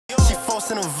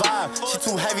forcing a vibe. She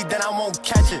too heavy, then I won't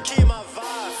catch it.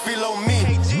 Reload me,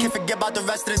 can't forget about the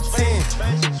rest of the team.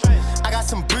 I got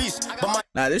some breeze, but my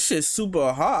Nah, this shit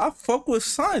super hard. I fuck with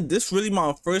son. This really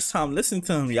my first time listening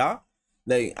to him, y'all.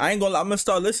 Like, I ain't gonna lie, I'm gonna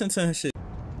start listening to his shit.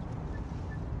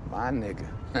 My nigga.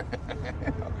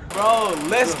 Bro,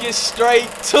 let's get straight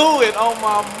to it. On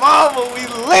my mama, we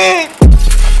lit.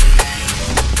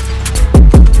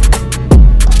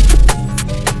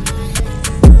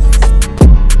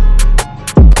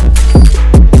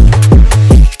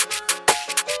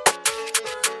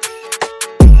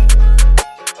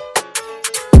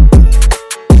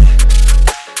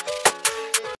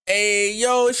 Hey,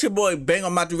 yo, it's your boy Bang.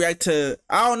 I'm about to react to,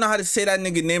 I don't know how to say that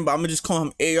nigga name, but I'm gonna just call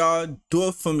him AR. Do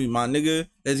it for me, my nigga.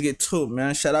 Let's get to it,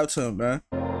 man. Shout out to him, man.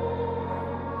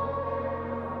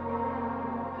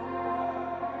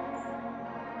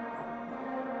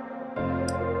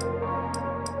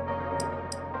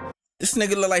 This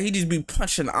nigga look like he just be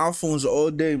punching iPhones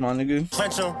all day, my nigga.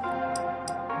 French him.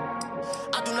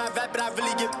 I do not rap, but I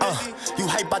really get busy. You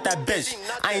hype about that bitch.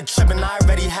 I ain't tripping, I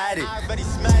already had it.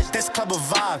 This club a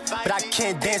vibe, but I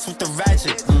can't dance with the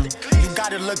ratchet. You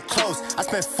gotta look close. I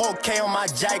spent 4K on my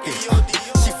jacket.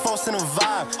 She forcing a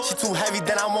vibe. She too heavy,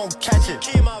 then I won't catch it.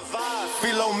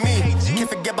 Reload me, can't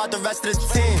forget about the rest of the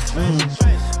team.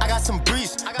 I got some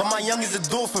breeze, but my youngest a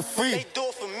do it for free.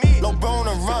 Low bro on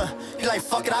a run, he like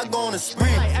fuck it, I go on a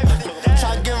spree.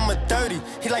 Try to give him a 30,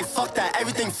 he like fuck that,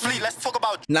 everything fleet. Let's talk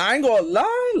about. Nah, I ain't gonna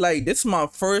lie, like this is my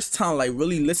first time like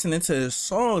really listening to his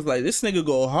songs. Like this nigga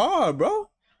go hard, bro.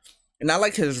 And I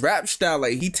like his rap style.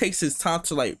 Like he takes his time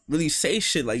to like really say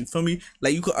shit. Like you feel me?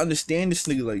 Like you could understand this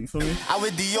nigga. Like you feel me? I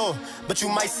with Dior, but you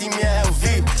might see me at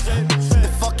LV. The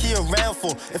fuck he around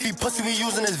for? If he pussy, we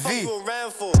using his V.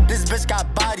 This bitch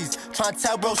got bodies. Tryna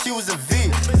tell bro she was a V.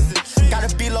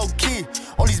 Gotta be low key.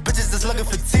 All these bitches just looking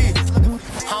for tea.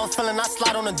 How I'm feeling, I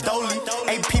slide on a dolly.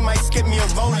 AP might skip me a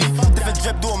rollie. Different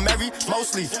drip, do a Mary,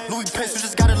 mostly. Louis Pence, you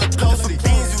just gotta look closely.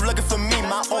 Beans, you looking for me.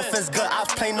 My offense good. I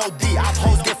play no D. I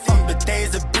hoes get fucked. The day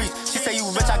is a breeze. She say you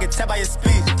rich, I can tell by your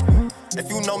speed. If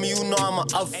you know me, you know I'm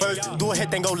up first. Do a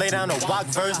hit, then go lay down a walk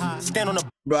verse. Stand on the.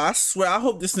 Bro, I swear, I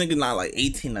hope this nigga not like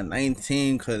 18 or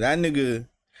 19, cause that nigga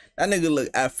look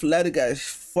athletic as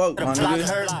fuck, my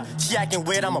nigga. She acting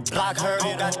weird, I'ma block her.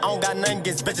 I don't got nothing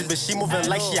against bitches, but she moving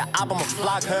like she a op, I'ma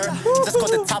block her. Just caught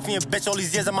the top of your bitch all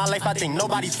these years of my life, I think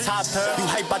nobody topped her. You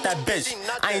hype about that bitch,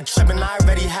 I ain't tripping, I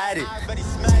already had it.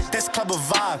 This club a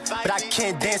vibe, but I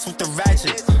can't dance with the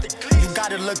ratchet. You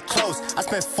gotta look close, I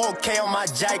spent 4K on my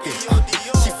jacket.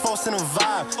 She forcing a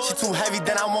vibe, she too heavy,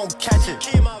 then I won't catch it.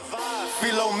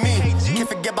 Reload me, can't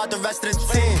forget about the rest of the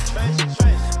team.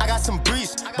 I got some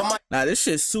breeze, but my. Nah, this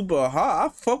shit super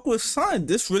hard. I fuck with son.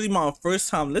 This really my first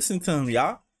time listening to him,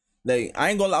 y'all. Like, I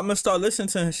ain't gonna lie, I'm gonna start listening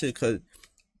to his shit, cause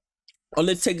all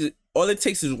it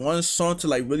takes is one song to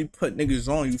like really put niggas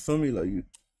on, you feel me? Like you.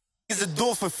 He's a do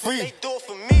it for free.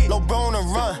 Low bro on a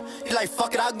run, he like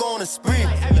fuck it, I go on a spree.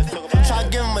 Try to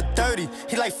give him a 30,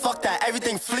 he like fuck that,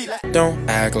 everything fleet. Don't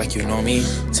act like you know me.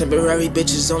 Temporary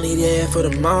bitches only there for the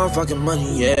motherfucking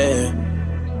money, yeah.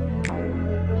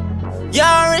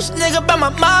 Y'all rich nigga by my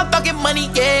motherfucking money,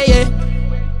 yeah, yeah.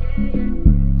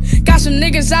 Got some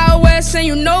niggas out west and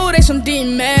you know they some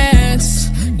demons,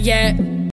 yeah.